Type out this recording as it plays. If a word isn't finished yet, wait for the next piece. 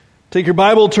Take your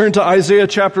Bible, turn to Isaiah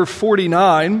chapter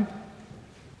 49.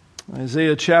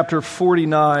 Isaiah chapter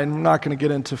 49. I'm not going to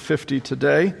get into 50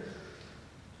 today.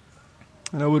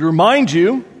 And I would remind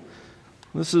you,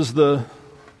 this is the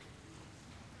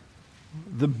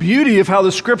beauty of how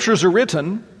the Scriptures are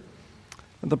written.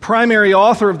 The primary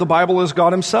author of the Bible is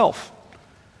God Himself.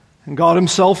 And God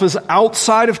Himself is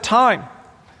outside of time.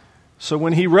 So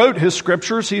when He wrote His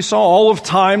Scriptures, He saw all of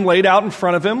time laid out in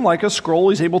front of Him like a scroll.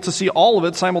 He's able to see all of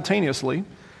it simultaneously,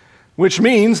 which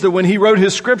means that when He wrote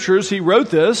His Scriptures, He wrote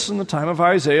this in the time of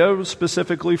Isaiah,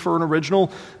 specifically for an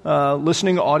original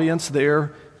listening audience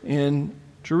there in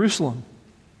Jerusalem.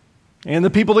 And the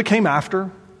people that came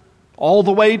after, all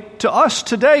the way to us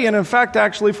today, and in fact,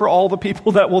 actually for all the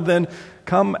people that will then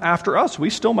come after us.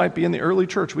 We still might be in the early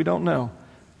church, we don't know.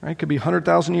 Right? It could be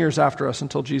 100,000 years after us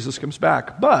until Jesus comes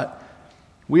back. But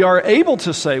we are able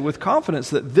to say with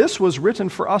confidence that this was written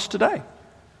for us today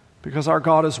because our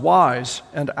God is wise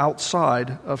and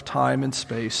outside of time and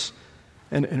space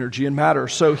and energy and matter.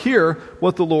 So hear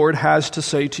what the Lord has to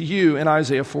say to you in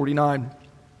Isaiah 49.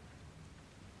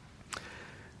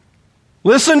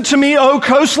 Listen to me, O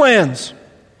coastlands,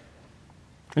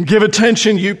 and give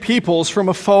attention, you peoples from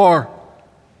afar.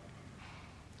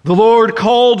 The Lord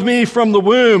called me from the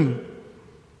womb.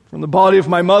 From the body of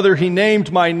my mother, He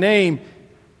named my name.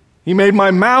 He made my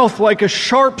mouth like a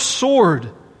sharp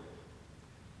sword.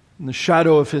 In the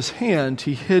shadow of His hand,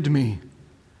 He hid me.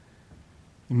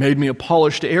 He made me a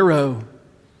polished arrow.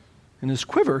 In His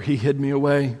quiver, He hid me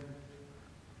away.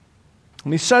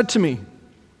 And He said to me,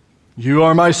 You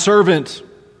are my servant,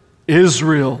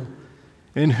 Israel,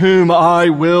 in whom I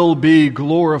will be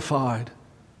glorified.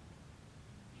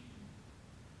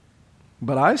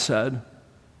 But I said,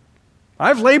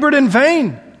 I've labored in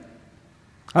vain.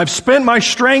 I've spent my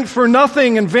strength for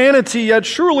nothing in vanity, yet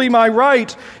surely my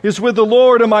right is with the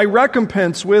Lord and my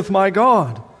recompense with my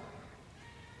God.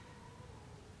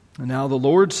 And now the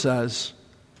Lord says,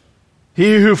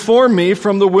 He who formed me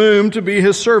from the womb to be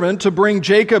His servant, to bring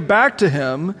Jacob back to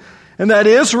Him, and that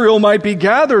Israel might be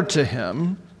gathered to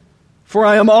Him, for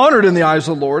I am honored in the eyes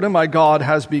of the Lord, and my God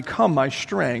has become my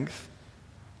strength.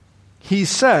 He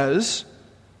says,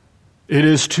 It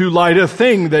is too light a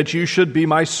thing that you should be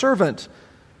my servant,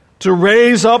 to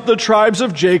raise up the tribes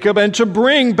of Jacob and to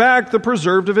bring back the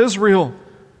preserved of Israel.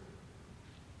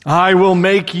 I will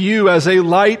make you as a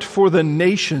light for the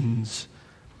nations,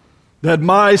 that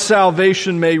my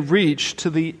salvation may reach to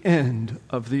the end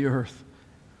of the earth.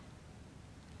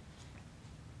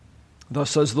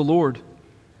 Thus says the Lord,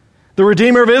 the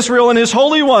Redeemer of Israel and His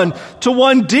Holy One, to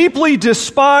one deeply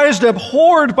despised,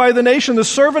 abhorred by the nation, the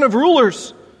servant of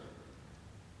rulers.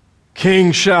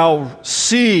 Kings shall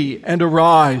see and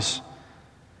arise,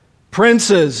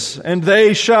 princes, and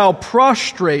they shall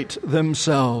prostrate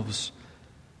themselves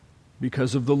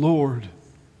because of the Lord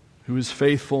who is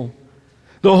faithful,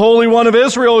 the Holy One of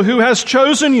Israel who has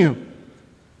chosen you.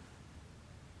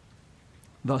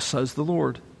 Thus says the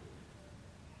Lord,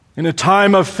 in a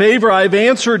time of favor I have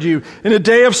answered you. In a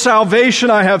day of salvation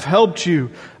I have helped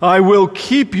you. I will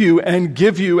keep you and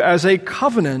give you as a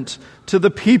covenant to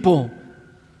the people,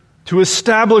 to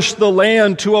establish the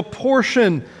land, to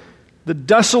apportion the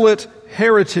desolate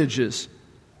heritages,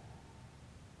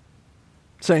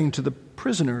 saying to the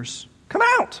prisoners, Come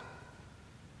out.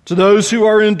 To those who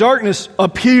are in darkness,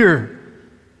 appear.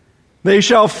 They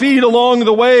shall feed along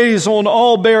the ways, on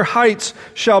all bare heights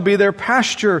shall be their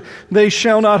pasture. They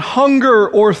shall not hunger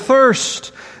or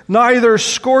thirst, neither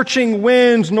scorching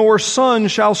wind nor sun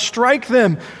shall strike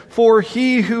them, for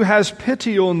He who has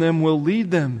pity on them will lead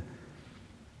them,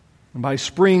 and by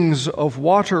springs of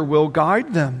water will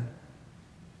guide them.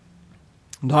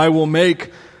 And I will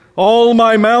make all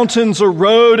my mountains a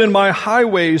road, and my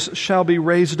highways shall be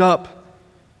raised up.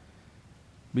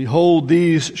 Behold,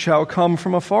 these shall come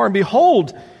from afar, and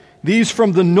behold, these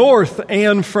from the north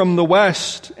and from the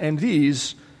west, and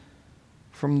these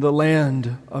from the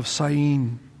land of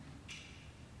Syene.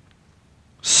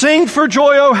 Sing for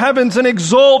joy, O heavens, and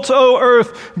exult, O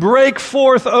earth. Break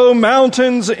forth, O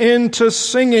mountains, into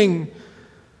singing.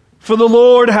 For the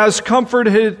Lord has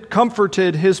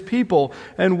comforted His people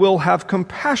and will have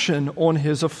compassion on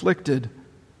His afflicted.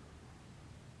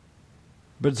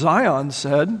 But Zion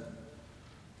said,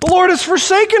 The Lord has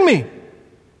forsaken me.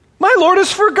 My Lord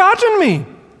has forgotten me.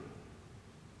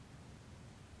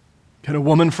 Can a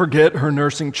woman forget her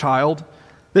nursing child,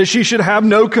 that she should have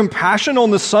no compassion on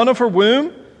the son of her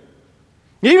womb?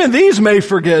 Even these may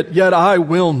forget, yet I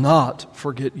will not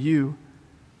forget you.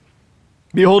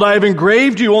 Behold, I have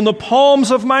engraved you on the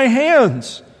palms of my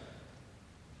hands.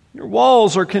 Your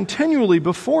walls are continually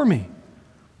before me.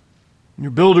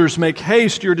 Your builders make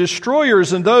haste, your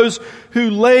destroyers and those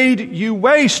who laid you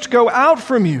waste go out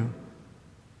from you.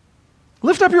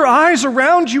 Lift up your eyes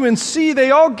around you and see,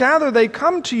 they all gather, they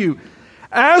come to you.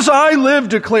 As I live,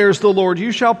 declares the Lord,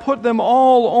 you shall put them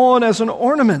all on as an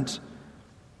ornament.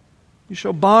 You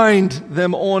shall bind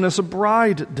them on as a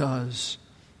bride does.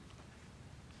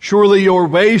 Surely your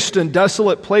waste and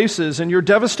desolate places and your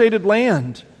devastated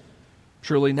land,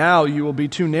 surely now you will be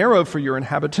too narrow for your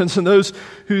inhabitants, and those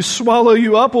who swallow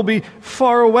you up will be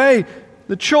far away.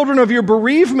 The children of your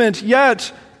bereavement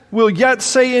will yet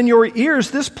say in your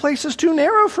ears, this place is too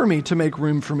narrow for me to make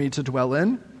room for me to dwell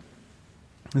in.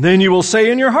 And then you will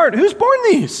say in your heart, who's borne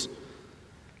these?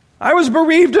 I was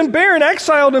bereaved and barren,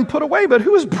 exiled and put away, but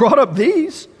who has brought up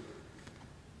these?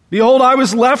 Behold, I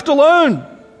was left alone.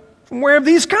 From where have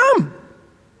these come?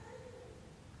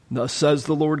 Thus says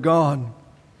the Lord God.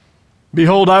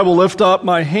 Behold, I will lift up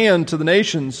my hand to the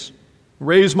nations,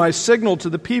 raise my signal to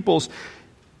the peoples,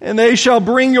 and they shall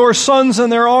bring your sons in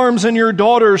their arms, and your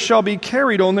daughters shall be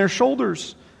carried on their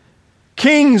shoulders.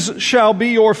 Kings shall be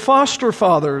your foster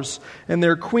fathers, and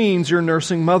their queens your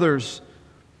nursing mothers.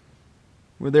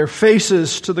 With their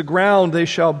faces to the ground they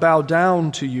shall bow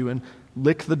down to you and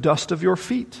lick the dust of your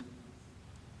feet.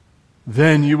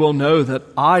 Then you will know that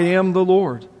I am the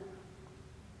Lord.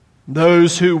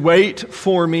 Those who wait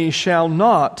for me shall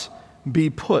not be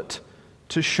put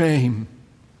to shame.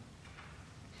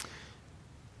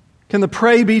 Can the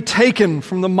prey be taken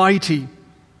from the mighty?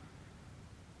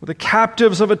 Will the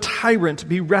captives of a tyrant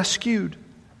be rescued?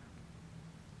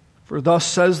 For thus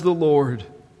says the Lord,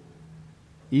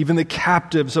 even the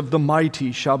captives of the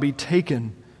mighty shall be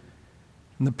taken,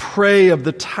 and the prey of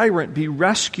the tyrant be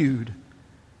rescued.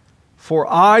 For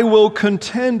I will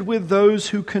contend with those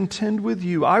who contend with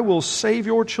you. I will save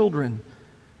your children.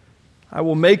 I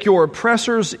will make your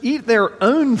oppressors eat their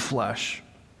own flesh,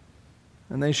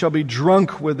 and they shall be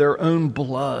drunk with their own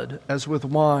blood as with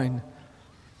wine.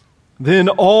 Then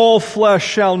all flesh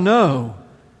shall know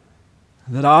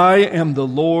that I am the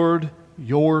Lord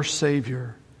your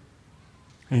Savior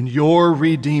and your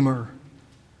Redeemer,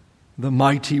 the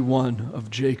mighty one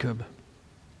of Jacob.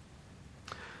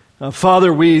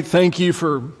 Father, we thank you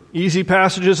for easy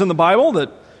passages in the Bible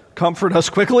that comfort us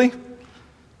quickly.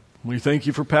 We thank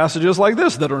you for passages like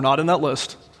this that are not in that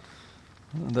list,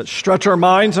 that stretch our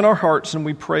minds and our hearts, and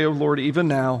we pray, O Lord, even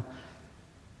now,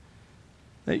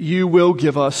 that you will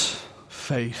give us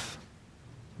faith,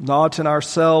 not in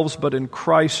ourselves, but in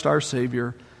Christ our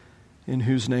Savior, in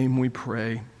whose name we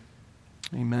pray.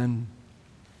 Amen.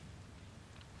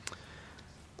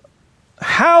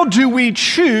 How do we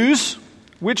choose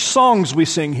which songs we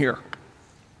sing here?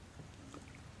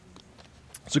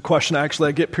 It's a question actually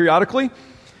I get periodically.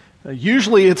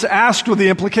 Usually it's asked with the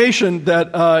implication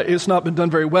that it's not been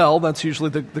done very well. That's usually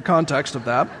the context of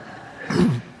that.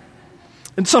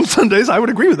 And some Sundays I would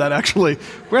agree with that, actually,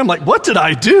 where I'm like, what did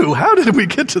I do? How did we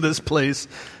get to this place?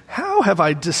 How have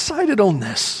I decided on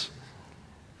this?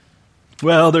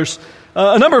 Well, there's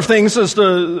a number of things as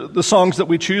to the songs that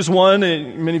we choose. One,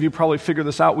 and many of you probably figure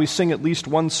this out, we sing at least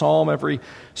one psalm every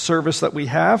service that we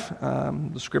have.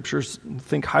 The Scriptures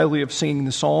think highly of singing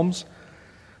the Psalms.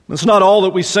 It's not all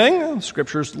that we sing. The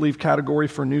Scriptures leave category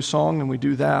for a new song, and we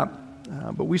do that.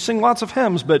 But we sing lots of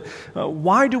hymns. But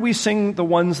why do we sing the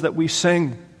ones that we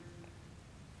sing?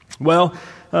 Well,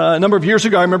 a number of years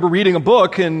ago, I remember reading a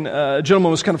book, and a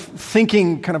gentleman was kind of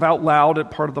thinking kind of out loud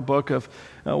at part of the book of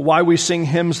why we sing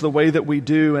hymns the way that we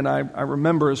do. And I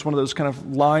remember it's one of those kind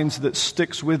of lines that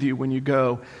sticks with you when you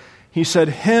go. He said,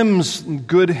 hymns,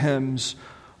 good hymns,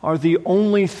 are the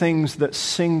only things that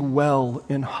sing well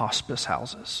in hospice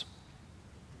houses.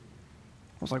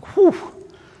 I was like, whew.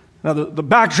 Now, the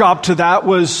backdrop to that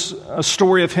was a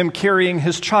story of him carrying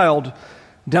his child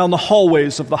down the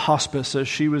hallways of the hospice as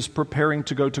she was preparing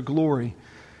to go to glory,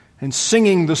 and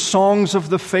singing the songs of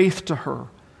the faith to her,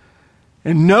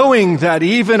 and knowing that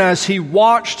even as he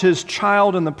watched his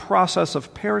child in the process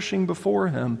of perishing before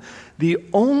him, the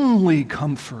only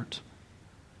comfort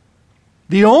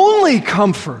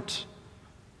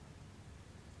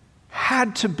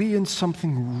had to be in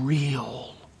something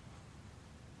real,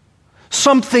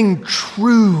 something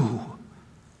true,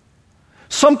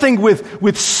 something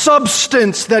with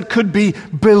substance that could be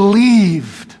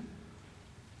believed,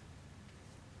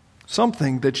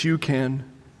 something that you can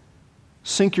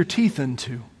sink your teeth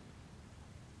into.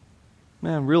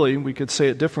 Man, really, we could say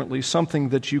it differently, something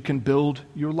that you can build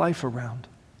your life around.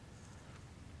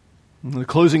 And the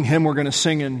closing hymn we're going to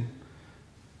sing in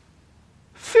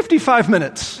 55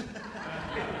 minutes.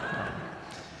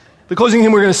 The closing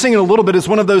hymn we're going to sing in a little bit is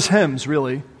one of those hymns,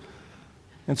 really.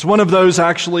 It's one of those,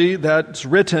 actually, that's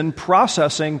written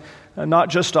processing not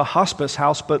just a hospice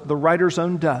house, but the writer's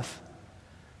own death.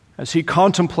 As he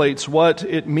contemplates what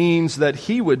it means that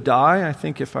he would die, I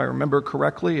think if I remember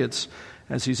correctly, it's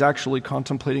as he's actually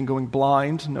contemplating going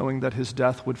blind, knowing that his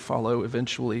death would follow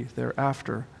eventually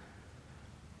thereafter.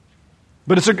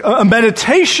 But it's a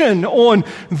meditation on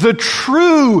the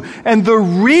true and the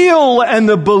real and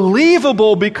the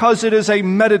believable, because it is a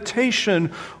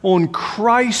meditation on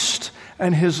Christ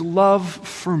and his love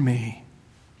for me.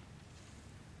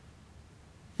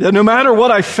 That no matter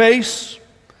what I face,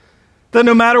 that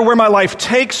no matter where my life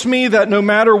takes me, that no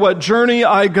matter what journey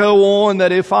I go on,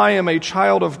 that if I am a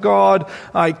child of God,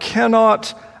 I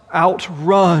cannot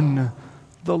outrun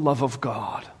the love of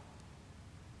God.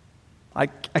 I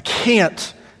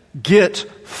can't get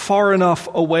far enough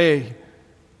away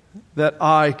that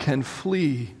I can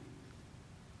flee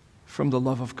from the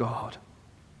love of God.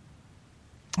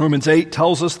 Romans 8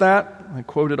 tells us that. I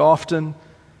quote it often.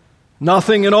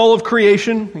 Nothing in all of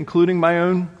creation, including my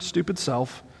own stupid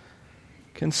self,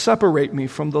 can separate me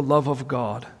from the love of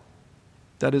God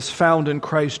that is found in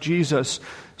Christ Jesus.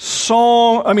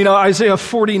 Isaiah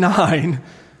 49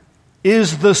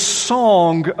 is the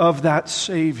song of that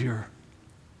Savior.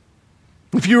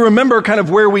 If you remember kind of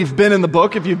where we've been in the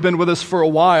book, if you've been with us for a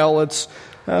while, it's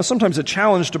sometimes a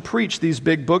challenge to preach these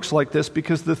big books like this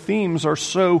because the themes are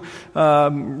so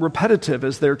repetitive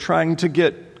as they're trying to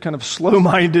get kind of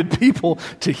slow-minded people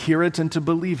to hear it and to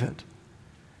believe it.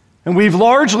 And we've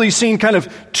largely seen kind of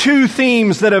two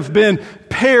themes that have been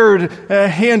paired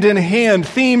hand in hand.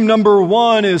 Theme number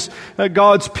one is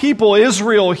God's people,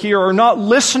 Israel here, are not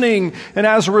listening, and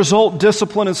as a result,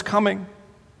 discipline is coming.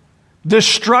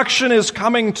 Destruction is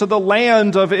coming to the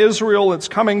land of Israel. It's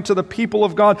coming to the people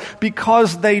of God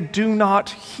because they do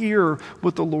not hear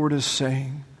what the Lord is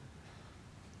saying.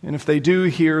 And if they do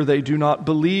hear, they do not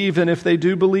believe. And if they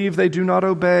do believe, they do not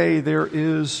obey. There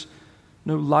is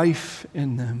no life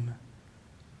in them.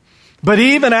 But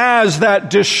even as that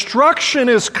destruction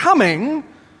is coming,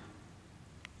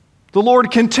 the Lord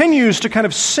continues to kind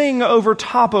of sing over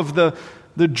top of the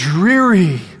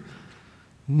dreary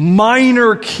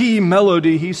minor key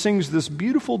melody. He sings this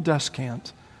beautiful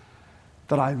descant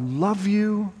that I love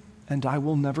you and I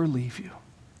will never leave you.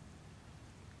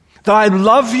 That I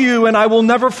love you and I will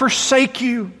never forsake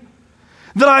you.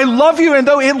 That I love you, and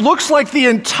though it looks like the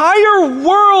entire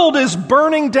world is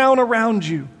burning down around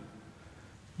you,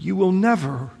 you will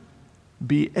never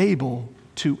be able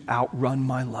to outrun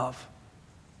my love.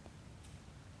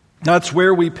 That's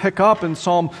where we pick up in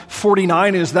Psalm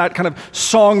 49 as that kind of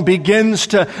song begins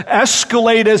to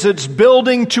escalate as it's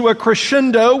building to a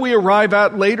crescendo we arrive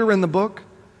at later in the book.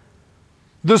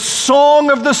 The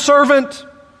song of the servant.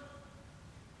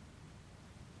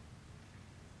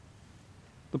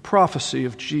 The prophecy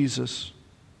of Jesus.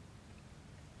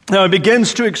 Now it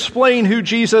begins to explain who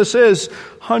Jesus is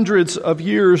hundreds of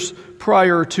years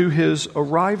prior to his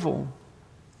arrival.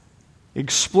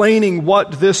 Explaining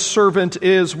what this servant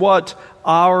is, what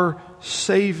our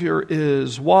Savior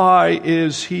is. Why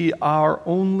is he our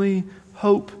only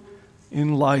hope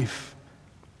in life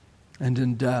and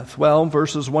in death? Well,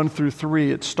 verses 1 through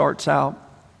 3, it starts out.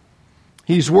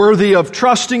 He's worthy of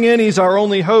trusting in. He's our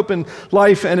only hope in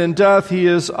life and in death. He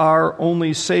is our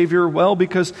only Savior. Well,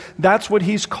 because that's what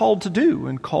he's called to do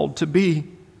and called to be.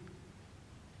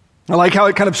 I like how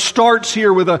it kind of starts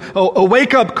here with a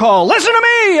wake-up call. Listen to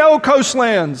me, O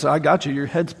coastlands. I got you. Your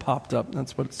head's popped up.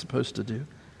 That's what it's supposed to do.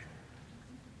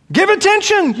 Give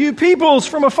attention, you peoples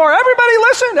from afar. Everybody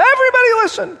listen. Everybody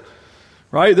listen.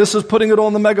 Right? This is putting it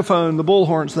on the megaphone, the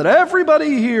bullhorns, that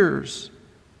everybody hears.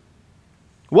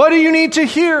 What do you need to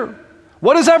hear?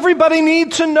 What does everybody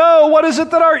need to know? What is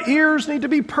it that our ears need to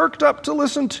be perked up to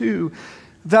listen to?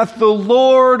 That the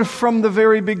Lord from the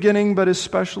very beginning, but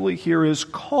especially here, is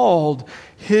called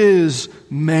his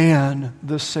man,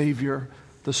 the Savior,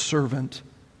 the servant.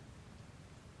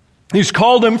 He's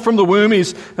called him from the womb.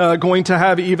 He's going to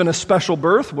have even a special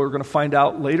birth. We're going to find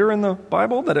out later in the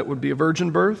Bible that it would be a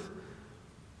virgin birth.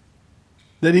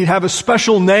 That he'd have a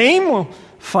special name. We'll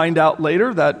find out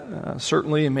later that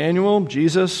certainly Emmanuel,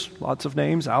 Jesus, lots of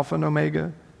names, Alpha and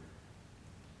Omega.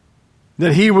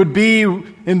 That he would be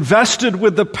invested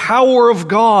with the power of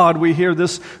God. We hear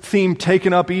this theme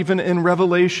taken up even in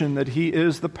Revelation, that he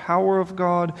is the power of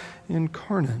God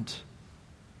incarnate.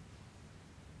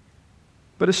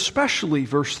 But especially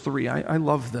verse 3, I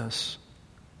love this.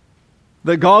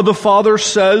 That God the Father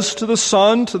says to the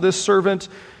Son, to this servant,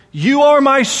 you are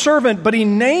my servant, but he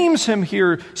names him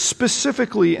here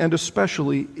specifically and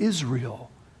especially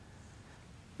Israel,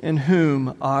 in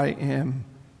whom I am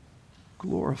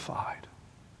glorified.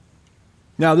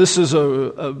 Now, this is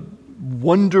a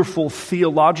wonderful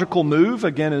theological move.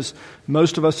 Again, as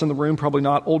most of us in the room, probably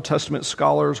not Old Testament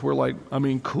scholars, were like,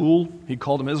 cool. He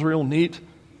called him Israel, neat.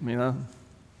 It's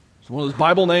one of those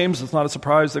Bible names. It's not a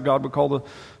surprise that God would call the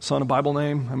Son a Bible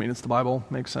name. It's the Bible.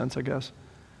 Makes sense, I guess.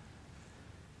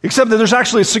 Except that there's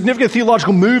actually a significant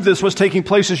theological move that was taking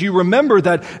place. As you remember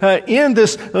that in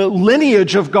this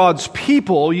lineage of God's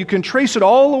people, you can trace it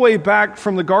all the way back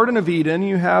from the Garden of Eden.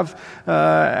 You have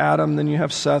Adam, then you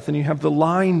have Seth, and you have the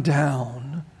line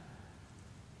down.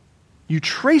 You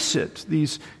trace it,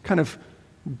 these kind of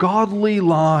godly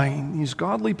line, these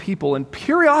godly people, and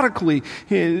periodically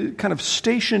kind of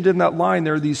stationed in that line,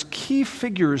 there are these key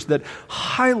figures that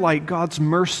highlight God's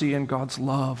mercy and God's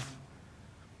love.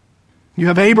 You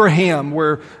have Abraham,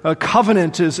 where a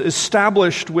covenant is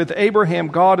established with Abraham.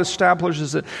 God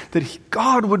establishes it, that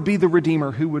God would be the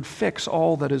Redeemer who would fix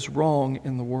all that is wrong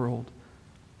in the world.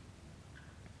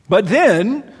 But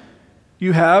then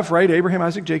you have, Abraham,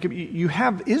 Isaac, Jacob, you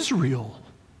have Israel,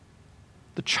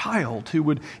 the child who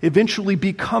would eventually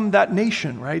become that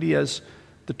nation, He has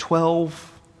the 12.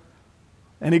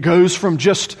 And it goes from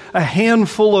just a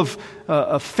handful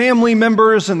of family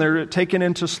members, and they're taken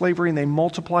into slavery, and they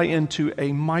multiply into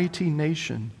a mighty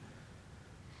nation.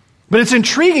 But it's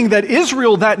intriguing that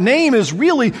Israel, that name, is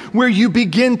really where you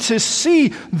begin to see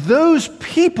those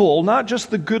people, not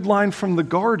just the good line from the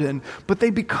garden, but they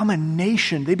become a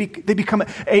nation. They become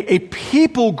a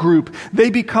people group. They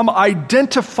become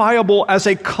identifiable as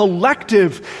a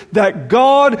collective that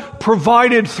God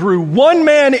provided through one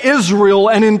man, Israel,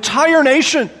 an entire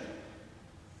nation.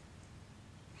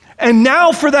 And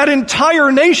now for that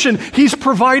entire nation, He's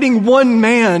providing one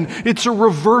man. It's a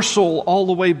reversal all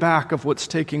the way back of what's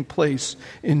taking place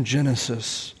in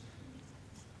Genesis.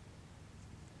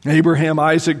 Abraham,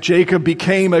 Isaac, Jacob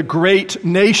became a great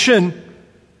nation.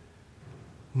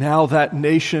 Now that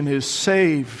nation is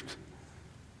saved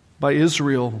by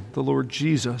Israel, the Lord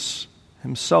Jesus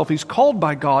Himself. He's called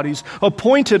by God. He's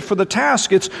appointed for the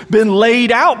task. It's been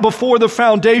laid out before the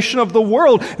foundation of the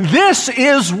world. This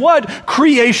is what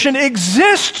creation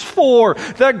exists for,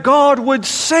 that God would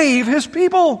save His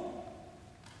people.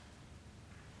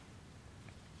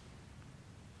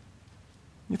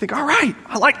 You think, all right,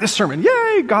 I like this sermon.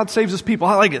 Yay, God saves His people.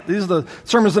 I like it. These are the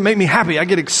sermons that make me happy. I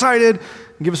get excited.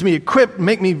 It gives me equipped,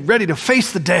 make me ready to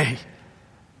face the day.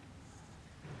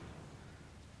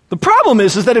 The problem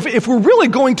is that if we're really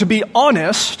going to be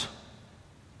honest,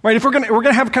 if we're going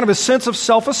to have kind of a sense of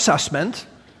self-assessment,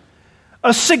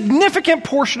 a significant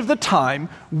portion of the time,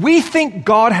 we think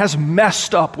God has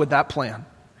messed up with that plan.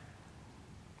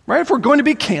 If we're going to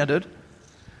be candid,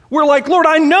 we're like, Lord,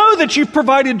 I know that You've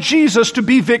provided Jesus to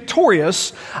be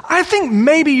victorious. I think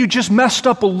maybe You just messed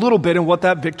up a little bit in what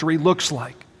that victory looks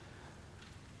like.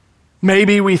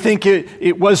 Maybe we think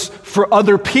it was for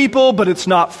other people, but it's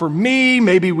not for me.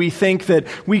 Maybe we think that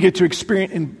we get to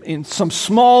experience in some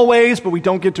small ways, but we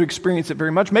don't get to experience it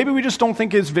very much. Maybe we just don't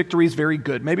think His victory is very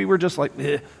good. Maybe we're just like,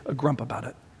 a grump about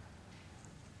it.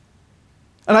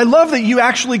 And I love that you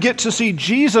actually get to see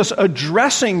Jesus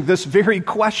addressing this very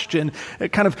question,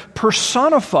 kind of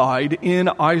personified in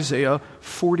Isaiah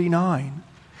 49.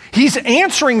 He's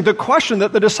answering the question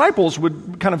that the disciples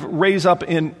would kind of raise up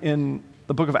in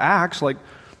the book of Acts, like,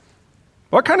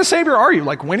 what kind of Savior are you?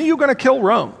 Like, when are you going to kill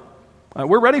Rome?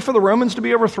 We're ready for the Romans to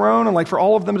be overthrown and for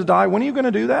all of them to die. When are you going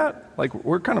to do that?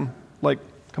 We're kind of like,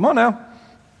 come on now.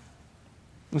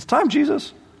 It's time,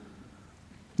 Jesus.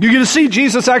 You get to see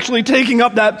Jesus actually taking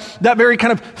up that very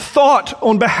kind of thought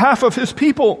on behalf of His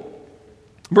people.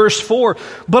 Verse 4,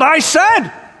 but I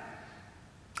said,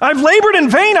 I've labored in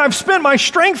vain. I've spent my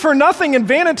strength for nothing in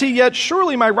vanity, yet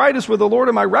surely my right is with the Lord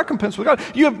and my recompense with God.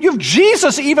 You have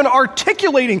Jesus even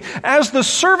articulating as the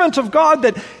servant of God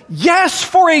that, yes,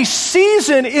 for a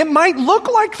season, it might look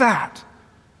like that.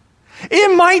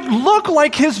 It might look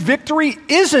like His victory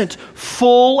isn't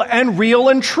full and real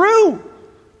and true.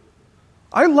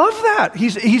 I love that.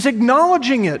 He's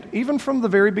acknowledging it, even from the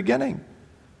very beginning.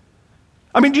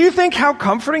 Do you think how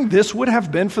comforting this would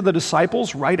have been for the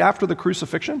disciples right after the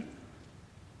crucifixion?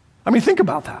 Think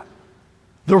about that.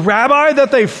 The rabbi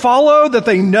that they follow, that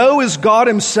they know is God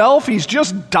Himself, He's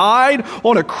just died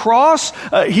on a cross.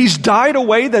 He's died a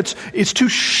way it's too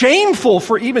shameful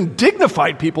for even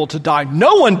dignified people to die.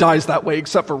 No one dies that way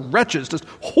except for wretches, just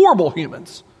horrible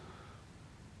humans.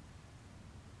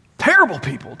 Terrible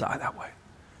people die that way.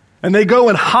 And they go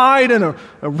and hide in a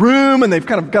room, and they've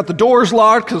kind of got the doors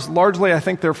locked because largely I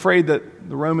think they're afraid that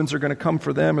the Romans are going to come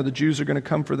for them or the Jews are going to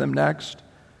come for them next.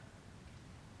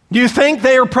 Do you think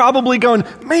they are probably going,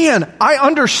 man, I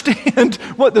understand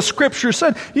what the Scripture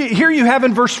said. Here you have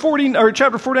in verse 40, or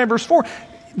chapter 49, verse 4,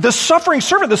 the suffering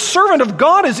servant, the servant of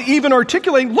God, is even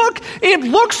articulating, look, it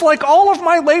looks like all of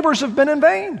my labors have been in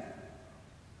vain.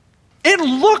 It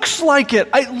looks like it.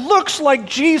 It looks like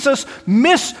Jesus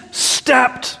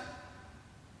misstepped.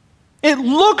 It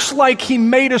looks like he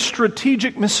made a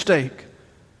strategic mistake.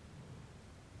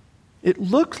 It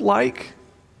looked like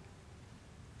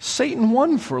Satan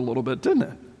won for a little bit, didn't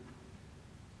it?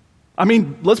 I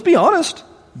mean, let's be honest,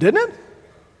 didn't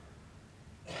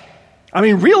it? I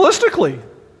mean, realistically,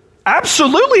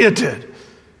 absolutely it did.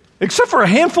 Except for a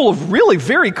handful of really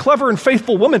very clever and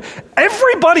faithful women.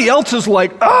 Everybody else is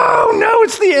like, oh no,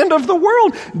 it's the end of the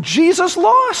world. Jesus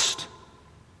lost.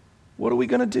 What are we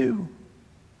going to do?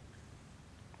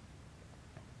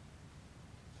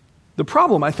 The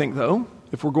problem, I think, though,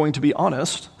 if we're going to be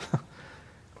honest,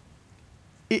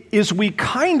 is we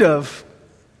kind of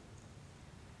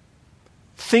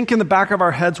think in the back of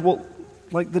our heads, well,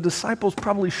 like the disciples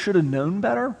probably should have known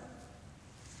better.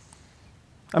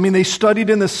 I mean, they studied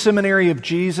in the seminary of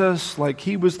Jesus, like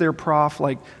he was their prof,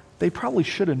 like they probably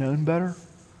should have known better.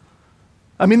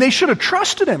 I mean, they should have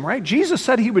trusted him, right? Jesus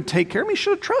said he would take care of him. He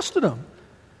should have trusted him.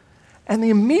 And the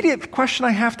immediate question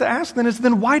I have to ask then is,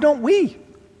 then why don't we?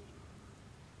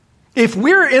 If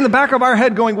we're in the back of our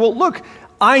head going, well, look,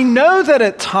 I know that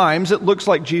at times it looks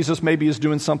like Jesus maybe is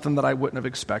doing something that I wouldn't have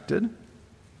expected.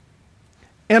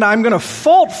 And I'm going to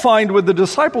fault find with the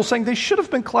disciples saying they should have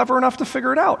been clever enough to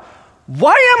figure it out.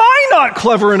 Why am I not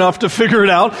clever enough to figure it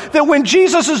out that when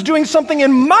Jesus is doing something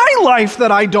in my life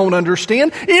that I don't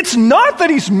understand, it's not that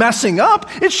he's messing up,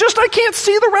 it's just I can't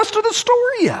see the rest of the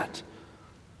story yet.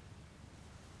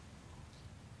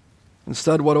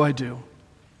 Instead, what do?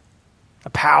 I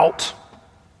pout.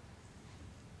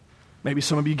 Maybe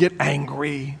some of you get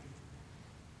angry.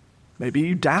 Maybe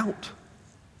you doubt.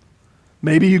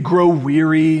 Maybe you grow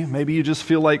weary. Maybe you just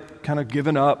feel like kind of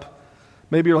giving up.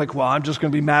 Maybe you're like, well, I'm just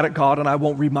going to be mad at God and I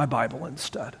won't read my Bible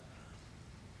instead.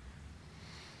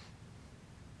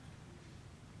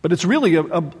 But it's really a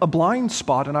blind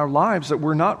spot in our lives that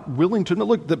we're not willing to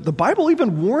look. The Bible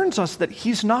even warns us that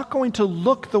he's not going to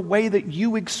look the way that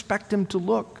you expect him to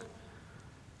look.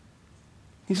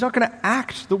 He's not going to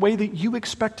act the way that you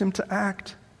expect him to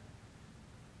act.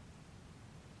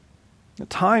 At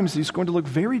times, he's going to look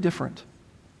very different.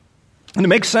 And it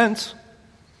makes sense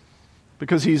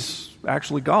because he's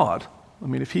actually God. I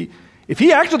mean, if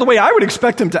he acted the way I would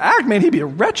expect him to act, man, he'd be a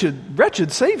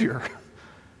wretched Savior.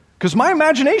 Because my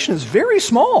imagination is very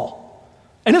small,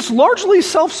 and it's largely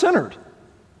self-centered.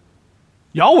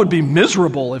 Y'all would be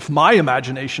miserable if my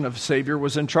imagination of Savior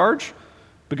was in charge,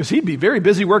 because he'd be very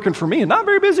busy working for me and not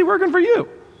very busy working for you.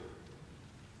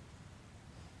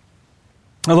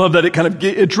 I love that it kind of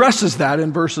addresses that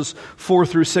in verses 4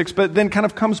 through 6, but then kind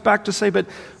of comes back to say, but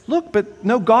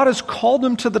no, God has called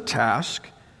him to the task,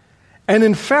 and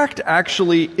in fact,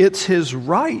 actually, it's his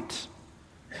right.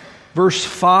 Verse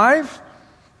 5,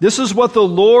 this is what the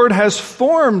Lord has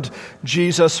formed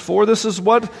Jesus for. This is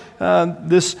what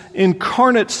this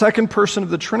incarnate second person of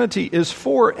the Trinity is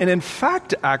for. And in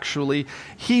fact, actually,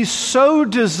 he's so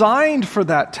designed for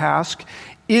that task,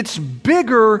 it's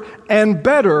bigger and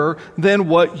better than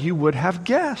what you would have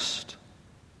guessed.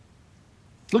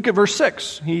 Look at verse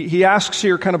 6. He asks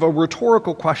here kind of a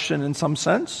rhetorical question in some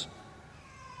sense.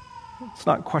 It's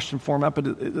not question format, but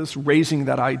it's raising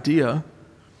that idea.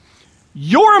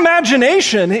 Your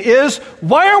imagination is,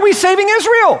 why aren't we saving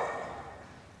Israel?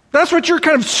 That's what you're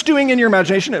kind of stewing in your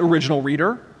imagination, original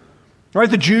reader. Right?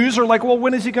 The Jews are like, well,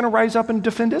 when is he going to rise up and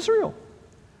defend Israel?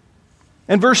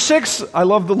 And verse 6, I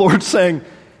love the Lord saying,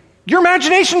 your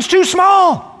imagination's too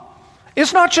small.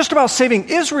 It's not just about saving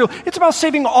Israel. It's about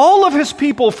saving all of his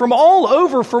people from all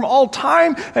over, from all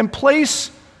time and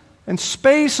place and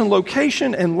space and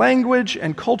location and language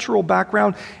and cultural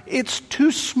background. It's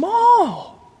too small.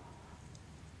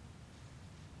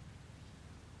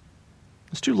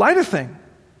 It's too light a thing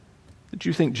that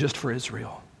you think just for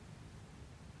Israel,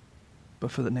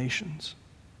 but for the nations.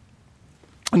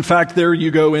 In fact, there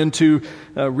you go into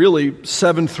really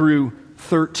 7 through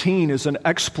 13 is an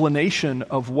explanation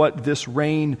of what this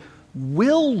reign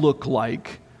will look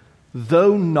like,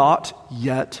 though not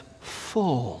yet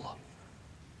full.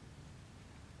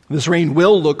 This reign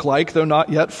will look like, though not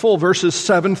yet full. Verses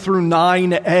 7 through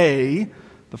 9a,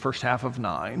 the first half of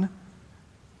 9,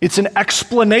 it's an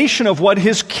explanation of what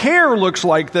his care looks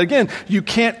like. That again, you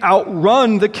can't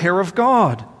outrun the care of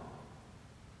God.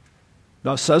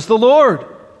 Thus says the Lord,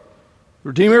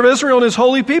 Redeemer of Israel and his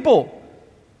holy people,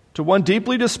 to one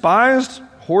deeply despised,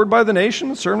 whored by the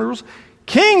nation, servant of rules,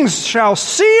 kings shall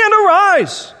see and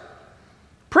arise,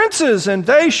 princes, and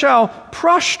they shall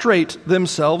prostrate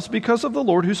themselves because of the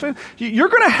Lord who's faithful. You're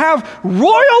going to have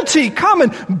royalty come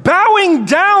and bowing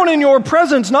down in your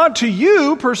presence, not to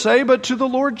you per se, but to the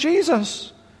Lord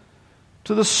Jesus,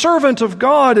 to the servant of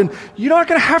God. And you're not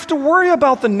going to have to worry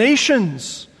about the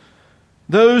nations,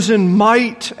 those in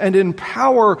might and in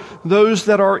power, those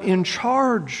that are in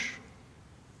charge,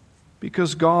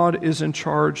 because God is in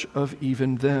charge of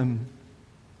even them.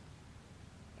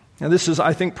 Now, this is,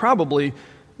 I think, probably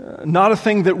not a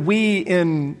thing that we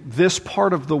in this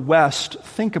part of the West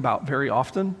think about very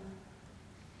often.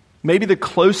 Maybe the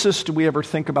closest we ever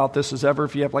think about this is ever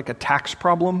if you have like a tax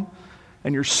problem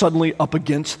and you're suddenly up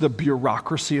against the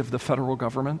bureaucracy of the federal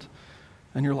government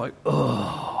and you're like,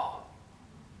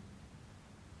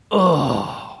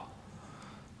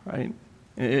 right?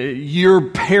 You're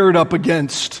paired up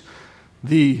against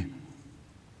the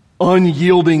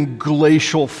unyielding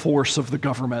glacial force of the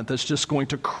government that's just going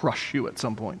to crush you at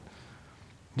some point.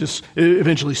 Just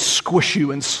eventually squish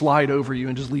you and slide over you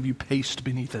and just leave you paste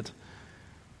beneath it.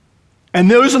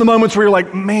 And those are the moments where you're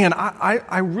like, man,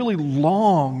 I really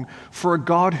long for a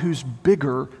God who's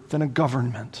bigger than a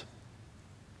government.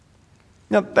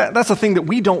 Now, that's a thing that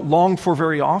we don't long for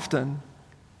very often.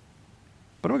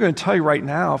 But I'm going to tell you right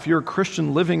now, if you're a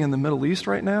Christian living in the Middle East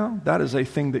right now, that is a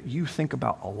thing that you think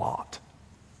about a lot.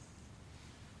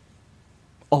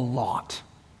 A lot.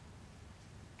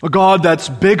 A God that's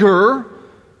bigger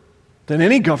than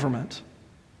any government.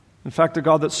 In fact, a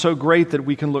God that's so great that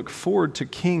we can look forward to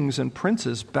kings and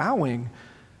princes bowing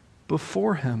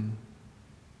before him.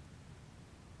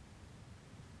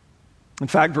 In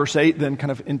fact, verse 8 then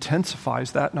kind of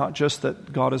intensifies that, not just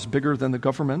that God is bigger than the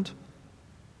government,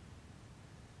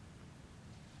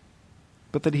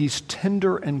 but that he's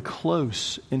tender and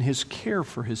close in his care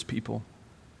for his people.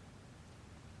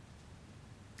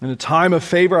 In a time of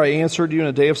favor, I answered you. In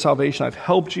a day of salvation, I've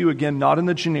helped you. Again, not in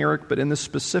the generic, but in the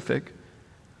specific.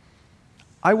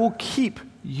 I will keep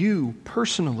you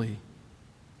personally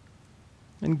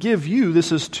and give you,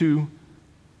 this is to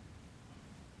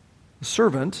the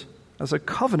servant, as a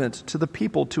covenant to the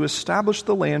people to establish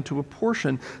the land, to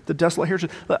apportion the desolate heritage.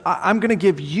 I'm going to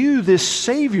give you this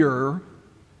Savior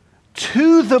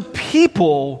to the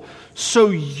people so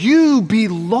you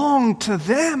belong to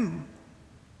them.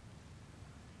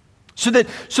 So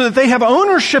that they have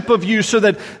ownership of you, so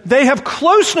that they have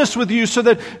closeness with you, so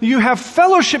that you have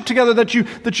fellowship together, that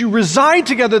you reside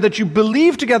together, that you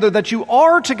believe together, that you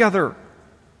are together.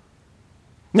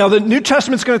 Now, the New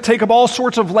Testament's going to take up all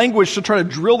sorts of language to try to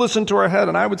drill this into our head,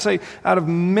 and I would say out of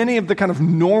many of the kind of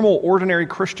normal, ordinary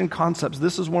Christian concepts,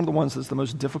 this is one of the ones that's the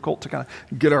most difficult to kind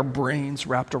of get our brains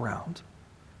wrapped around.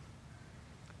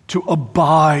 To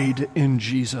abide in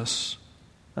Jesus.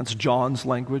 That's John's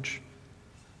language.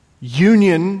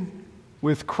 Union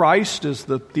with Christ is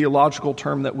the theological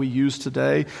term that we use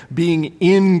today. Being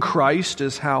in Christ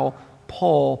is how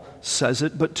Paul says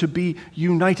it, but to be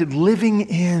united, living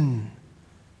in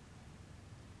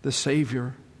the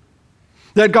Savior.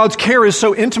 That God's care is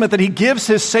so intimate that he gives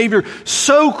his Savior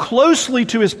so closely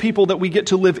to his people that we get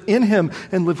to live in him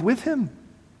and live with him,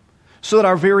 so that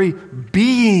our very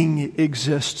being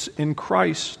exists in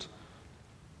Christ.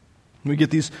 We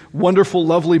get these wonderful,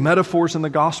 lovely metaphors in the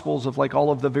Gospels of like all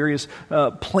of the various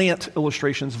plant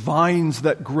illustrations, vines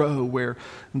that grow where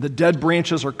the dead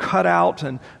branches are cut out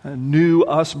and new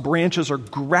us branches are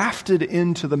grafted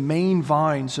into the main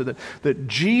vine so that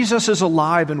Jesus is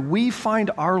alive and we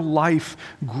find our life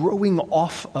growing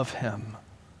off of him,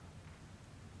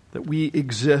 that we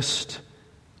exist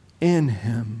in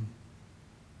him.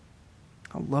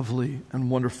 How lovely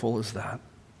and wonderful is that?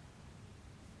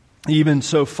 Even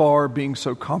so far, being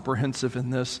so comprehensive in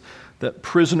this, that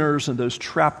prisoners and those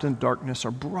trapped in darkness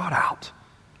are brought out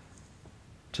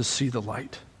to see the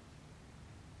light.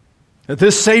 That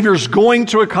this Savior's going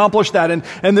to accomplish that.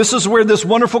 And this is where this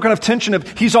wonderful kind of tension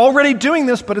of he's already doing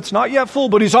this, but it's not yet full.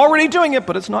 But he's already doing it,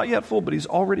 but it's not yet full. But he's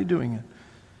already doing it,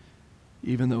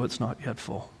 even though it's not yet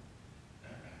full.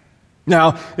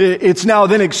 Now, it's now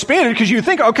then expanded because you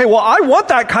think, okay, well, I want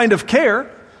that kind of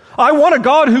care. I want a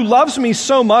God who loves me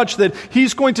so much that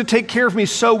he's going to take care of me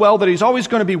so well that he's always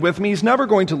going to be with me. He's never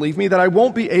going to leave me, that I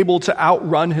won't be able to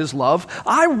outrun his love.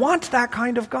 I want that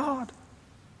kind of God.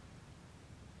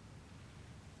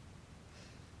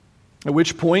 At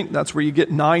which point, that's where you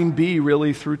get 9b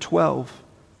really through 12.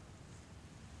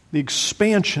 The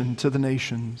expansion to the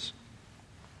nations.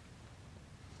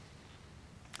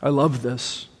 I love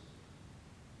this.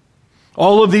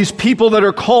 All of these people that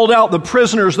are called out, the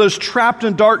prisoners, those trapped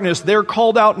in darkness, they're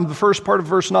called out in the first part of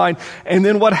verse 9. And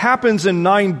then what happens in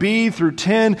 9b through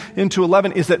 10 into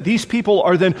 11 is that these people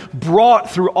are then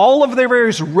brought through all of their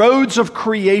various roads of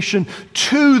creation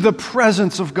to the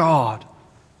presence of God.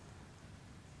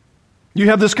 You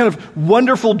have this kind of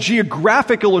wonderful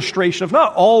geographic illustration of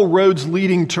not all roads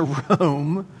leading to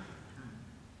Rome,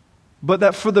 but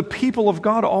that for the people of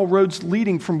God, all roads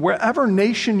leading from wherever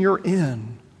nation you're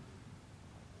in,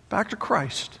 back to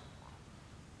Christ.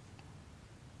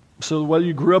 So whether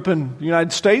you grew up in the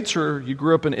United States or you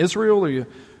grew up in Israel or you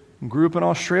grew up in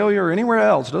Australia or anywhere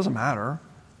else, it doesn't matter.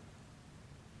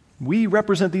 We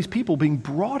represent these people being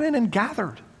brought in and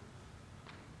gathered.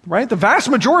 Right? The vast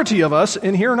majority of us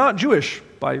in here are not Jewish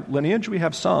by lineage. We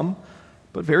have some,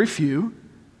 but very few.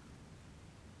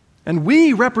 And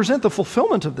we represent the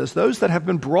fulfillment of this, those that have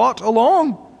been brought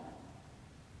along,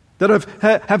 that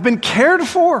have been cared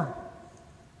for.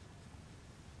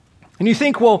 And you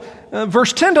think, well,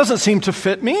 verse 10 doesn't seem to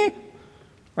fit me.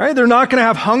 Right? They're not going to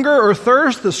have hunger or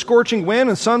thirst, the scorching wind,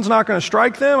 and the sun's not going to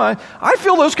strike them. I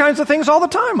feel those kinds of things all the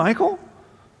time, Michael.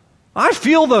 I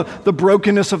feel the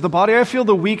brokenness of the body. I feel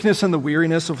the weakness and the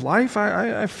weariness of life.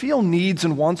 I feel needs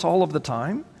and wants all of the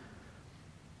time.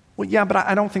 Well, yeah, but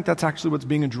I don't think that's actually what's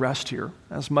being addressed here,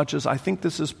 as much as I think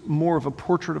this is more of a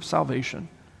portrait of salvation.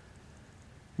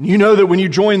 And you know that when you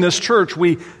join this church,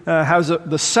 we have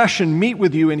the session meet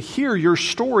with you and hear your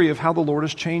story of how the Lord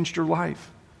has changed your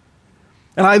life.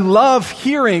 And I love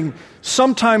hearing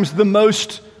sometimes the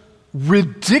most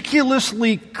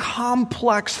ridiculously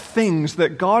complex things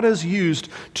that God has used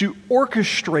to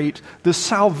orchestrate the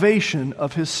salvation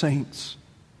of His saints.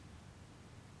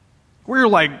 Where you're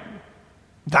like,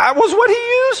 that was what He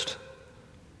used?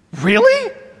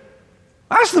 Really?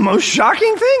 That's the most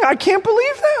shocking thing. I can't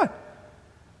believe that.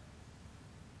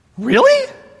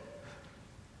 Really?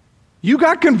 You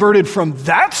got converted from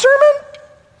that sermon?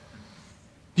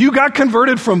 You got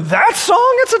converted from that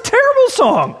song? It's a terrible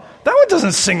song. That one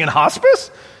doesn't sing in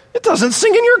hospice. It doesn't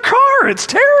sing in your car. It's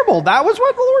terrible. That was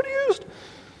what the Lord used.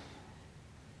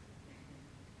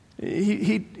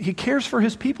 He cares for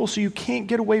His people, so you can't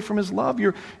get away from His love.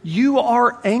 You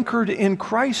are anchored in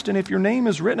Christ, and if your name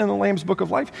is written in the Lamb's Book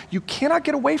of Life, you cannot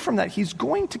get away from that. He's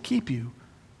going to keep you.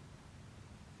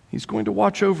 He's going to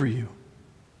watch over you.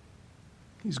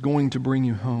 He's going to bring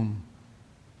you home.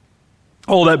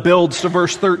 Oh, that builds to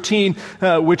verse 13,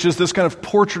 which is this kind of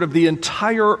portrait of the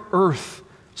entire earth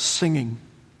singing.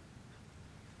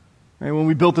 And when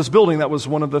we built this building, that was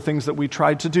one of the things that we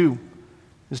tried to do,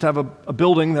 is to have a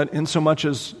building that, in so much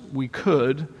as we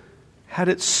could, had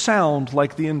it sound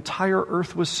like the entire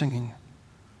earth was singing.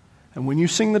 And when you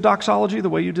sing the doxology the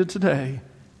way you did today,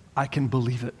 I can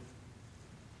believe it.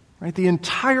 Right? The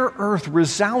entire earth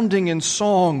resounding in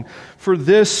song for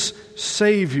this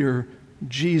Savior,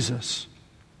 Jesus.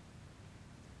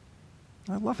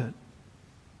 I love it.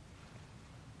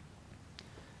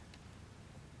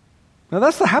 Now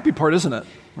that's the happy part, isn't it?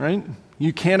 Right?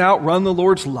 You can't outrun the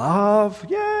Lord's love.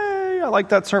 Yay! I like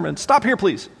that sermon. Stop here,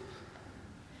 please.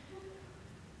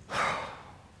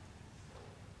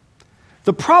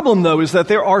 The problem, though, is that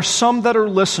there are some that are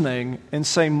listening and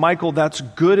saying, Michael, that's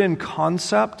good in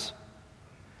concept,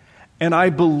 and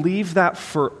I believe that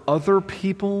for other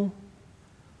people,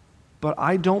 but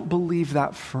I don't believe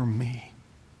that for me.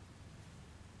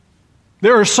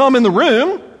 There are some in the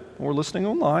room, or listening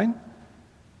online,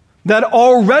 that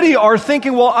already are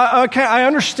thinking, well, okay, I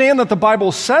understand that the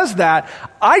Bible says that.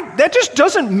 That just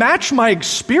doesn't match my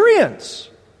experience.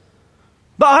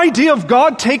 The idea of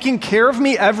God taking care of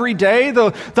me every day,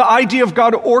 the idea of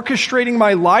God orchestrating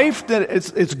my life, that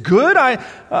it's good. I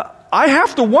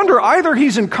have to wonder, either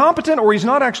He's incompetent or He's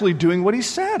not actually doing what He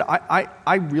said.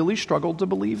 I really struggled to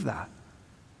believe that.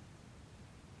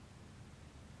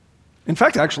 In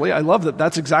fact, actually, I love that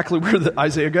that's exactly where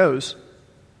Isaiah goes.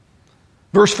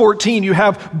 Verse 14, you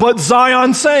have, but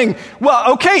Zion saying,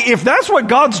 well, okay, if that's what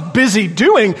God's busy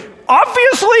doing,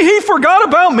 obviously He forgot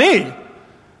about me.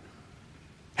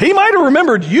 He might have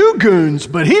remembered you goons,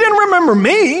 but He didn't remember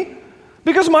me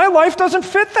because my life doesn't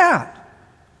fit that.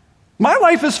 My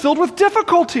life is filled with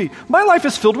difficulty. My life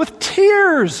is filled with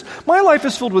tears. My life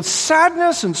is filled with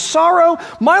sadness and sorrow.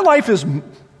 My life is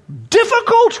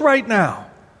difficult right now.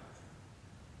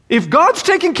 If God's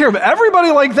taking care of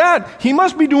everybody like that, He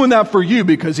must be doing that for you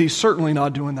because He's certainly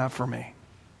not doing that for me.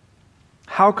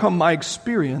 How come my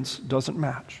experience doesn't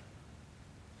match?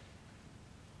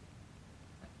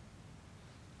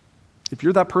 If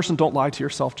you're that person, don't lie to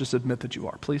yourself. Just admit that you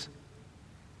are, please.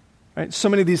 Right? So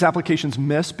many of these applications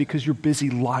miss because you're busy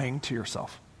lying to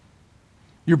yourself.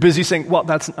 You're busy saying, well,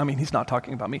 he's not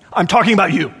talking about me. I'm talking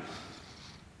about you.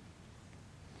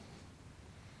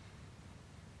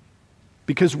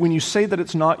 Because when you say that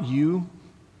it's not you,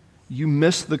 you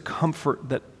miss the comfort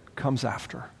that comes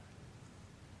after.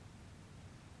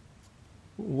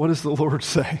 What does the Lord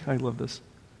say? I love this.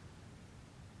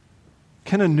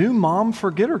 Can a new mom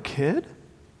forget her kid?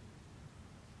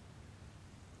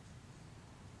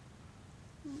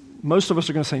 Most of us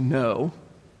are going to say no.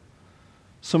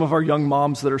 Some of our young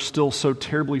moms that are still so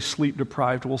terribly sleep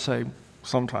deprived will say,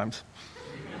 sometimes.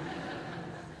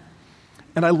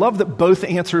 And I love that both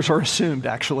answers are assumed,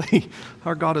 actually.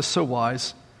 Our God is so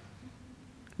wise.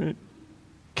 Can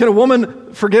a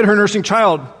woman forget her nursing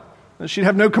child? She'd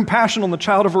have no compassion on the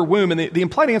child of her womb. And the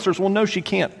implied answer is, well, no, she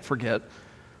can't forget.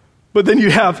 But then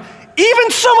you have,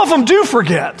 even some of them do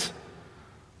forget.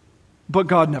 But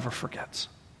God never forgets.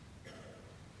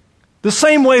 The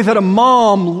same way that a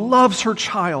mom loves her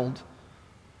child,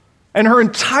 and her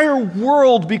entire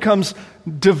world becomes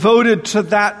devoted to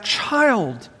that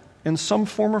child in some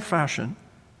form or fashion.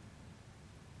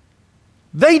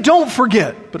 They don't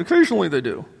forget, but occasionally they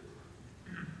do.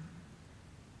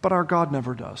 But our God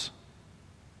never does.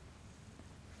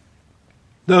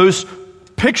 Those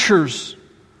pictures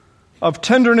of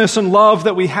tenderness and love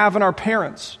that we have in our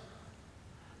parents,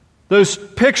 those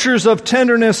pictures of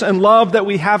tenderness and love that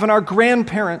we have in our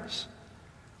grandparents,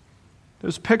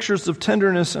 those pictures of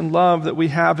tenderness and love that we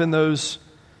have in those,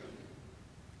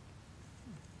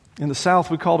 in the South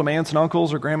we called them aunts and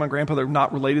uncles or grandma and grandpa. They're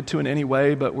not related to in any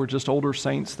way, but we're just older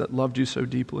saints that loved you so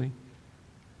deeply.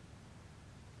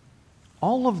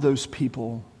 All of those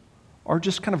people are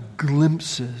just kind of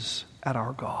glimpses at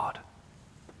our God.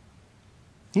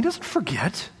 He doesn't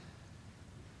forget.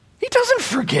 He doesn't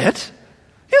forget.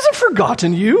 He hasn't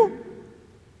forgotten you.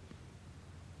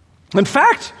 In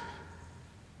fact,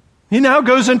 he now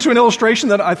goes into an illustration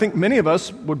that I think many of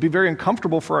us would be very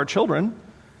uncomfortable for our children.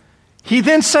 He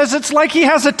then says it's like he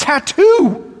has a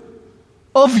tattoo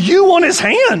of you on his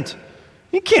hand.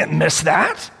 You can't miss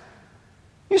that.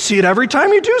 You see it every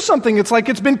time you do something. It's like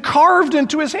it's been carved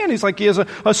into his hand. He's like he has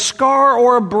a scar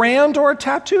or a brand or a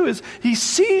tattoo. He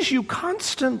sees you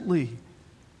constantly.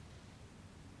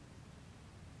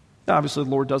 Now, obviously, the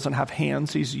Lord doesn't have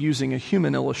hands. He's using a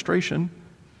human illustration.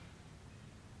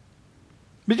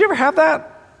 Did you ever have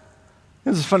that?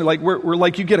 This is funny. Like where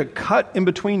like you get a cut in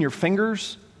between your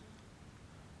fingers,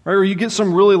 right? Or you get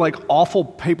some really like awful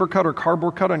paper cut or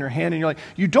cardboard cut on your hand, and you're like,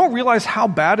 you don't realize how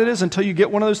bad it is until you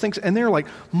get one of those things, and then you're like,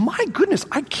 my goodness,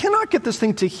 I cannot get this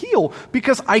thing to heal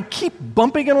because I keep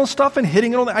bumping it on stuff and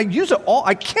hitting it on. I use it all.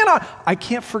 I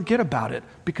can't forget about it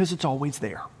because it's always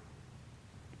there.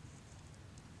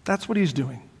 That's what he's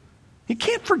doing. He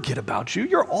can't forget about you.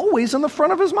 You're always in the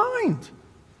front of his mind.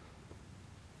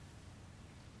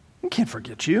 He can't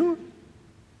forget you.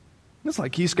 It's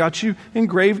like he's got you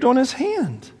engraved on his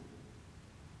hand.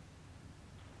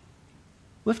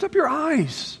 Lift up your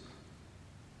eyes.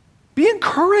 Be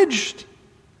encouraged.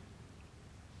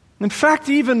 In fact,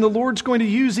 even the Lord's going to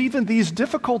use even these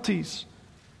difficulties.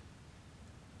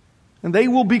 And they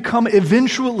will become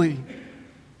eventually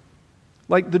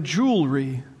like the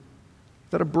jewelry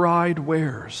that a bride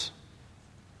wears.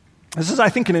 This is, I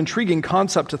think, an intriguing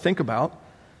concept to think about.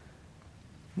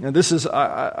 And this is,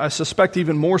 I suspect,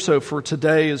 even more so for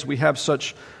today as we have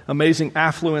such amazing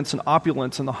affluence and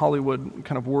opulence in the Hollywood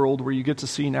kind of world where you get to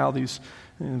see now these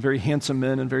very handsome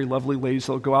men and very lovely ladies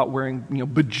that will go out wearing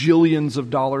bajillions of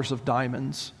dollars of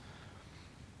diamonds.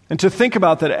 And to think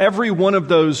about that every one of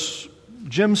those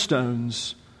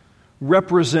gemstones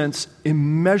represents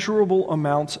immeasurable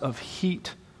amounts of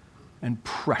heat and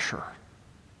pressure.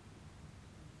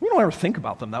 We don't ever think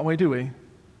about them that way, do we?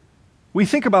 We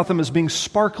think about them as being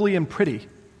sparkly and pretty,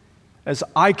 as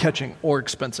eye-catching or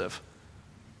expensive.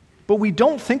 But we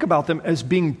don't think about them as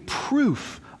being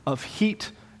proof of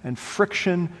heat and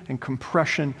friction and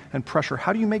compression and pressure.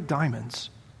 How do you make diamonds?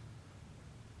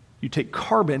 You take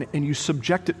carbon and you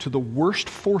subject it to the worst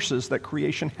forces that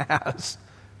creation has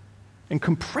and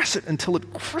compress it until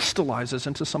it crystallizes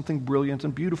into something brilliant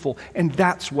and beautiful. And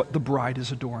that's what the bride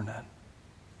is adorned in.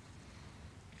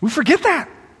 We forget that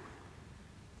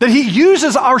he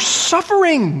uses our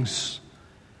sufferings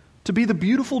to be the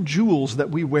beautiful jewels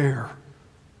that we wear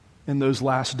in those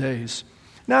last days.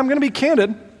 Now, I'm going to be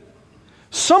candid.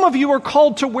 Some of you are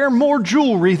called to wear more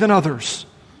jewelry than others.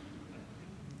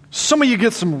 Some of you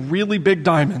get some really big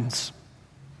diamonds.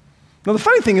 Now, the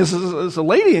funny thing is, as a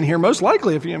lady in here, most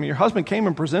likely, if your husband came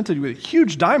and presented you with a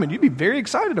huge diamond, you'd be very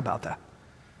excited about that.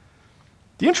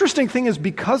 The interesting thing is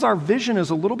because our vision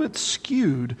is a little bit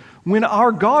skewed, when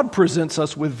our God presents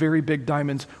us with very big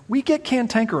diamonds, we get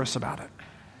cantankerous about it.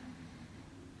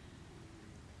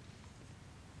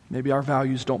 Maybe our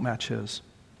values don't match his.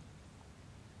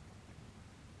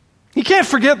 He can't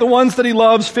forget the ones that he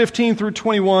loves, 15 through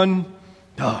 21.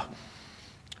 There's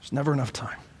never enough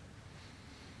time.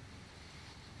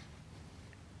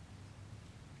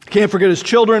 He can't forget his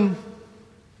children.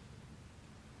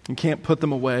 He can't put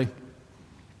them away.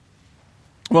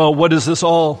 Well, what does this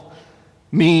all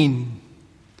mean?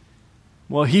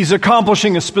 Well, he's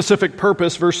accomplishing a specific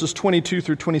purpose. Verses 22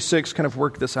 through 26 kind of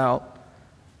work this out.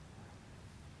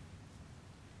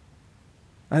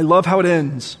 I love how it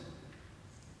ends.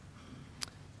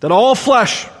 That all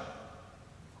flesh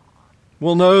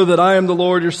will know that I am the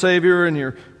Lord, your Savior, and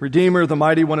your Redeemer, the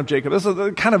mighty one of Jacob. This is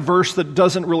the kind of verse that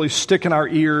doesn't really stick in our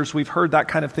ears. We've heard that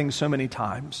kind of thing so many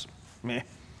times. Meh.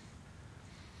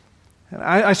 And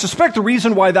I suspect the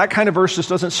reason why that kind of verse just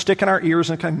doesn't stick in our ears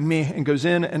and kind of meh and goes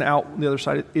in and out the other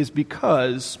side is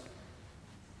because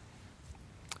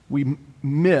we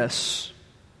miss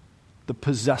the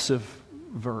possessive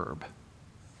verb.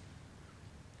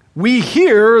 We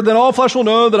hear that all flesh will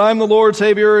know that I'm the Lord,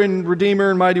 Savior, and Redeemer,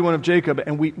 and Mighty One of Jacob,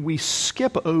 and we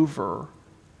skip over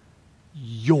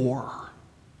your.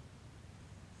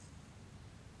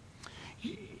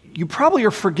 You probably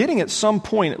are forgetting at some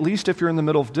point, at least if you're in the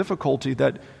middle of difficulty,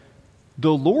 that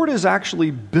the Lord has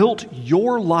actually built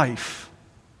your life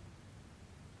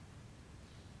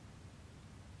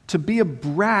to be a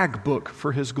brag book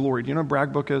for his glory. Do you know what a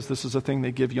brag book is? This is a thing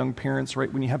they give young parents,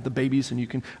 right? When you have the babies and you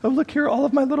can, oh, look here, all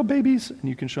of my little babies. And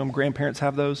you can show them. Grandparents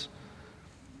have those.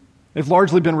 They've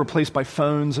largely been replaced by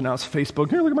phones, and now it's Facebook.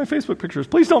 Here, look at my Facebook pictures.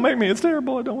 Please don't make me. It's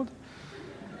terrible. I don't want to.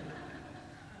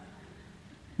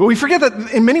 But we forget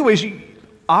that in many ways,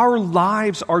 our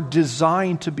lives are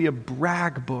designed to be a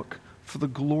brag book for the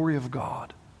glory of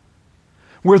God,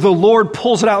 where the Lord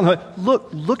pulls it out and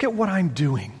like, look at what I'm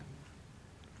doing.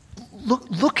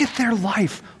 Look at their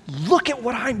life. Look at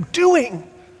what I'm doing.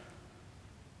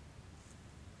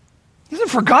 He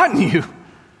hasn't forgotten you.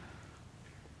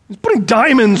 He's putting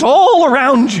diamonds all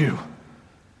around you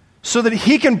so that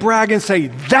he can brag and say,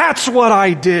 that's what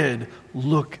I did.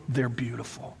 Look, they're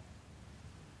beautiful.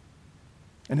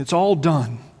 And it's all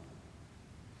done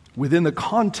within the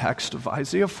context of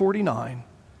Isaiah 49,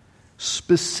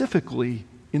 specifically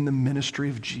in the ministry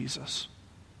of Jesus.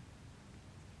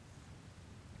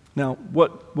 Now,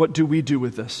 what do we do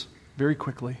with this? Very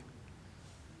quickly.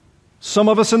 Some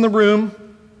of us in the room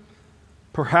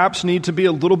perhaps need to be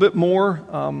a little bit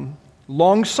more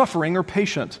long-suffering or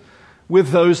patient with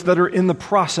those that are in the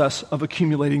process of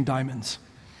accumulating diamonds.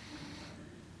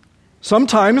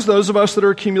 Sometimes those of us that are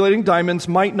accumulating diamonds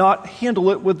might not handle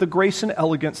it with the grace and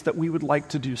elegance that we would like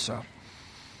to do so.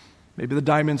 Maybe the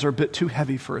diamonds are a bit too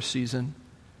heavy for a season.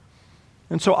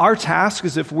 And so our task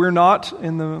is, if we're not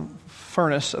in the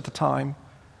furnace at the time,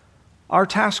 our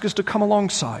task is to come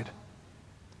alongside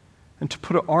and to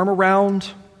put an arm around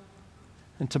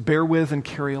and to bear with and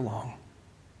carry along.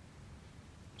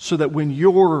 So that when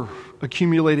you're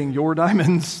accumulating your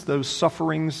diamonds, those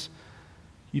sufferings,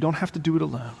 you don't have to do it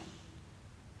alone.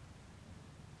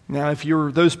 Now, if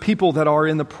you're those people that are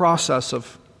in the process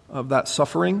of that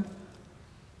suffering,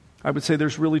 I would say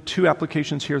there's really two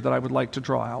applications here that I would like to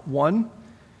draw out. One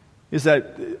is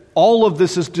that all of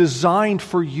this is designed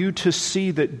for you to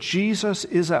see that Jesus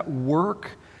is at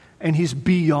work and he's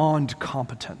beyond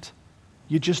competent.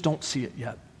 You just don't see it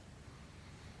yet.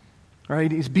 Right?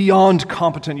 He's beyond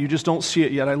competent. You just don't see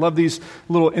it yet. I love these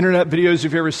little internet videos.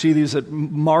 If you ever see these, it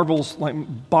boggles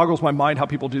my mind how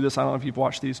people do this. I don't know if you've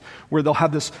watched these, where they'll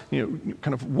have this,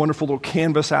 kind of wonderful little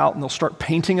canvas out, and they'll start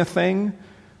painting a thing,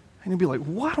 and you'll be like,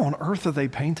 "What on earth are they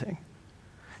painting?"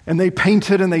 And they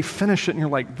paint it and they finish it, and you're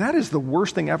like, "That is the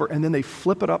worst thing ever." And then they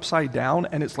flip it upside down,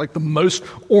 and it's like the most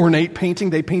ornate painting.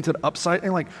 They painted upside, and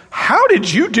you're like, "How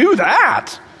did you do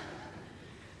that?"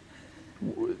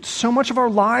 So much of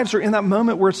our lives are in that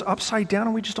moment where it's upside down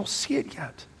and we just don't see it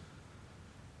yet.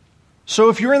 So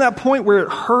if you're in that point where it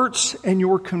hurts and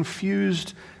you're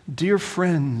confused, dear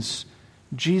friends,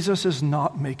 Jesus is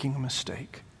not making a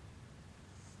mistake.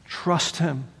 Trust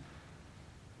him.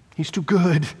 He's too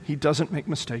good. He doesn't make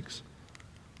mistakes.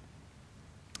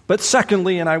 But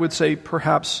secondly, and I would say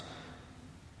perhaps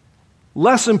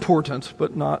less important,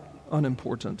 but not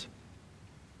unimportant,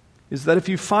 is that if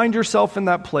you find yourself in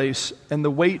that place and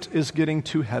the weight is getting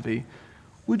too heavy,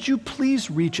 would you please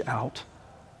reach out?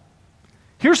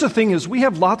 Here's the thing is, we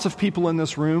have lots of people in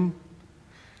this room,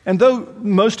 and though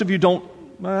most of you don't,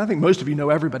 I think most of you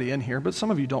know everybody in here, but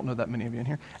some of you don't know that many of you in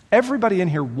here. Everybody in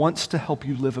here wants to help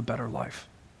you live a better life.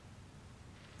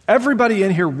 Everybody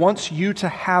in here wants you to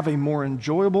have a more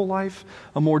enjoyable life,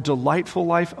 a more delightful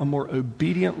life, a more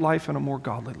obedient life, and a more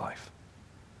godly life.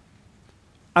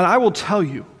 And I will tell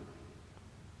you,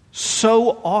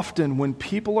 So often when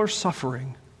people are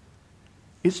suffering,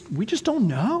 we just don't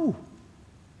know.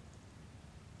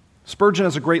 Spurgeon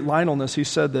has a great line on this. He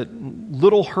said that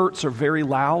little hurts are very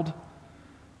loud,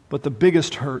 but the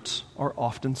biggest hurts are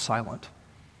often silent.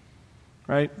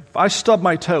 Right? If I stub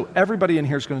my toe, everybody in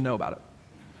here is going to know about it.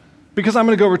 Because I'm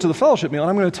going to go over to the fellowship meal and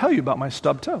I'm going to tell you about my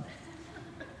stubbed toe.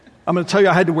 I'm going to tell you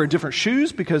I had to wear different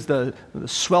shoes because the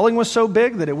swelling was so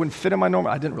big that it wouldn't fit in my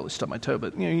normal. I didn't really stub my toe,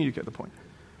 but you get the point.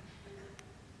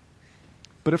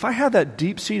 But if I had that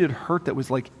deep-seated hurt that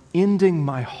was like ending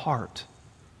my heart,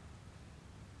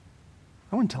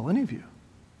 I wouldn't tell any of you.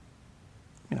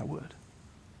 I mean, I would.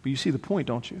 But you see the point,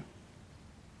 don't you?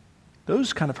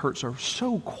 Those kind of hurts are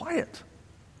so quiet.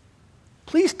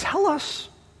 Please tell us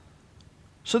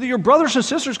so that your brothers and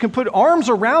sisters can put arms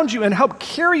around you and help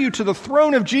carry you to the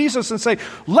throne of Jesus and say,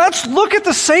 let's look at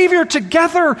the Savior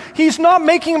together. He's not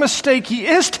making a mistake. He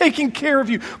is taking care of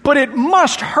you, but it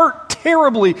must hurt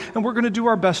terribly, and we're going to do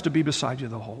our best to be beside you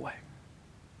the whole way.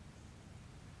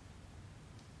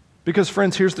 Because,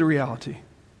 friends, here's the reality.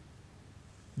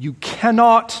 You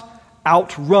cannot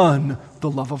outrun the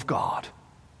love of God.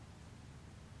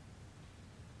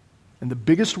 And the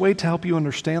biggest way to help you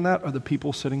understand that are the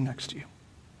people sitting next to you.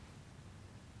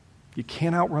 You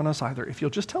can't outrun us either. If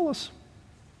you'll just tell us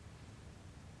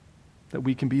that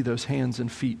we can be those hands and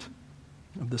feet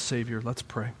of the Savior. Let's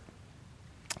pray.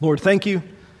 Lord, thank you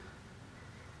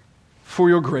for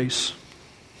your grace.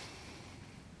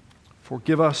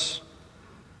 Forgive us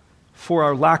for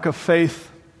our lack of faith.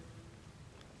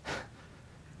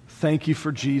 Thank you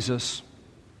for Jesus.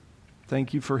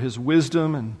 Thank you for his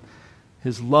wisdom and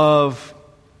his love.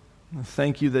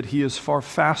 Thank you that he is far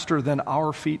faster than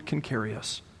our feet can carry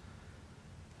us.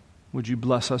 Would you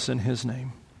bless us in his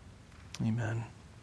name? Amen.